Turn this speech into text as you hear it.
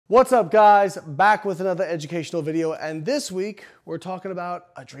What's up, guys? Back with another educational video, and this week we're talking about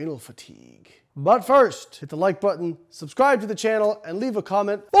adrenal fatigue. But first, hit the like button, subscribe to the channel, and leave a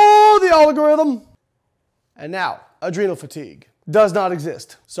comment for the algorithm. And now, adrenal fatigue does not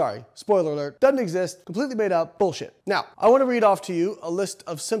exist. Sorry, spoiler alert, doesn't exist, completely made up, bullshit. Now, I want to read off to you a list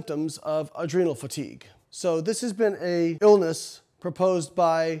of symptoms of adrenal fatigue. So this has been an illness proposed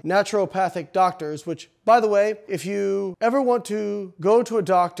by naturopathic doctors, which, by the way, if you ever want to go to a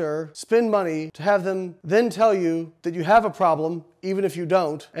doctor, spend money to have them then tell you that you have a problem, even if you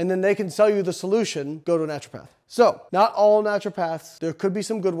don't, and then they can sell you the solution, go to a naturopath. So, not all naturopaths, there could be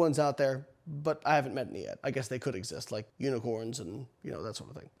some good ones out there, but I haven't met any yet. I guess they could exist, like unicorns and, that sort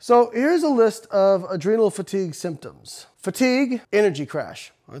of thing. So here's a list of adrenal fatigue symptoms. Fatigue, energy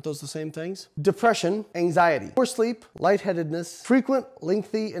crash. Aren't those the same things? Depression, anxiety, poor sleep, lightheadedness, frequent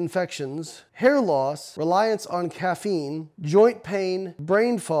lengthy infections, hair loss, reliance on caffeine, joint pain,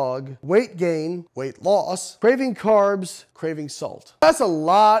 brain fog, weight gain, weight loss, craving carbs, craving salt. That's a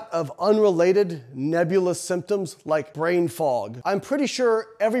lot of unrelated nebulous symptoms like brain fog. I'm pretty sure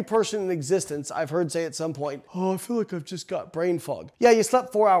every person in existence I've heard say at some point, oh, I feel like I've just got brain fog. Yeah, you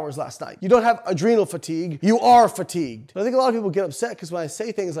slept 4 hours last night. You don't have adrenal fatigue, you are fatigued. I think a lot of people get upset because when I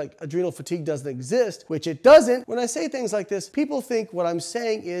say things like adrenal fatigue doesn't exist, which it doesn't, when I say things like this, people think what I'm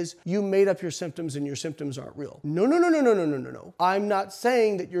saying is you made up your symptoms and your symptoms aren't real. No. I'm not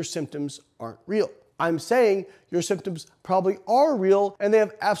saying that your symptoms aren't real. I'm saying your symptoms probably are real and they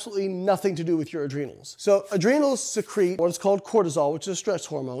have absolutely nothing to do with your adrenals. So adrenals secrete what is called cortisol, which is a stress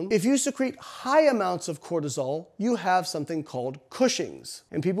hormone. If you secrete high amounts of cortisol, you have something called Cushing's.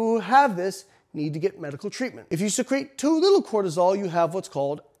 And people who have this need to get medical treatment. If you secrete too little cortisol, you have what's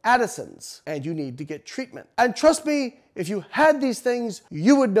called Addison's, and you need to get treatment. And trust me, if you had these things,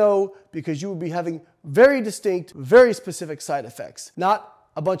 you would know, because you would be having very distinct, very specific side effects, not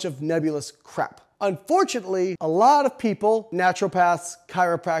a bunch of nebulous crap. Unfortunately, a lot of people, naturopaths,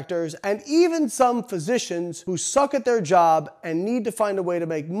 chiropractors, and even some physicians who suck at their job and need to find a way to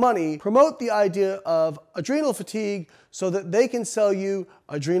make money promote the idea of adrenal fatigue so that they can sell you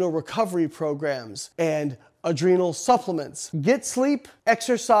adrenal recovery programs and adrenal supplements. Get sleep,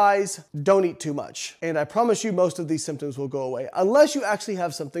 exercise, don't eat too much. And I promise you most of these symptoms will go away unless you actually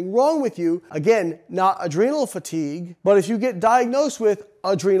have something wrong with you. Again, not adrenal fatigue, but if you get diagnosed with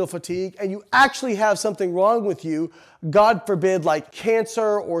adrenal fatigue and you actually have something wrong with you, God forbid, like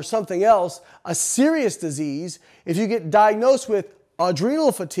cancer or something else, a serious disease, if you get diagnosed with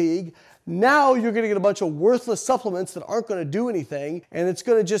adrenal fatigue, now you're going to get a bunch of worthless supplements that aren't going to do anything, and it's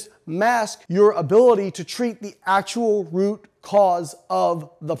going to just mask your ability to treat the actual root cause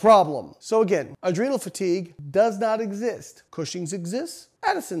of the problem. So again, adrenal fatigue does not exist. Cushing's exists.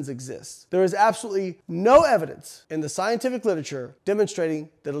 Addison's exists. There is absolutely no evidence in the scientific literature demonstrating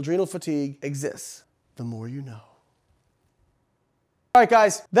that adrenal fatigue exists. The more you know. All right,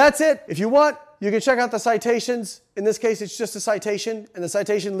 guys, that's it. If you want, you can check out the citations. In this case, it's just a citation, and the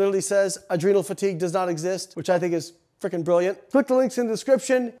citation literally says adrenal fatigue does not exist, which I think is freaking brilliant. Click the links in the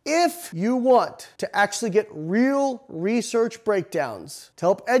description if you want to actually get real research breakdowns to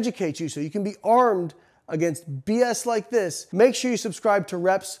help educate you so you can be armed against BS like this. Make sure you subscribe to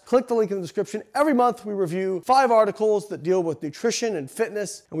Reps. Click the link in the description. Every month we review 5 articles that deal with nutrition and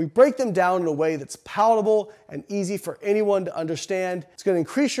fitness, and we break them down in a way that's palatable and easy for anyone to understand. It's going to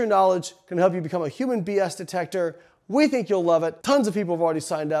increase your knowledge, going to help you become a human BS detector. We think you'll love it. Tons of people have already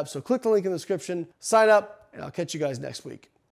signed up, so click the link in the description, sign up, and I'll catch you guys next week.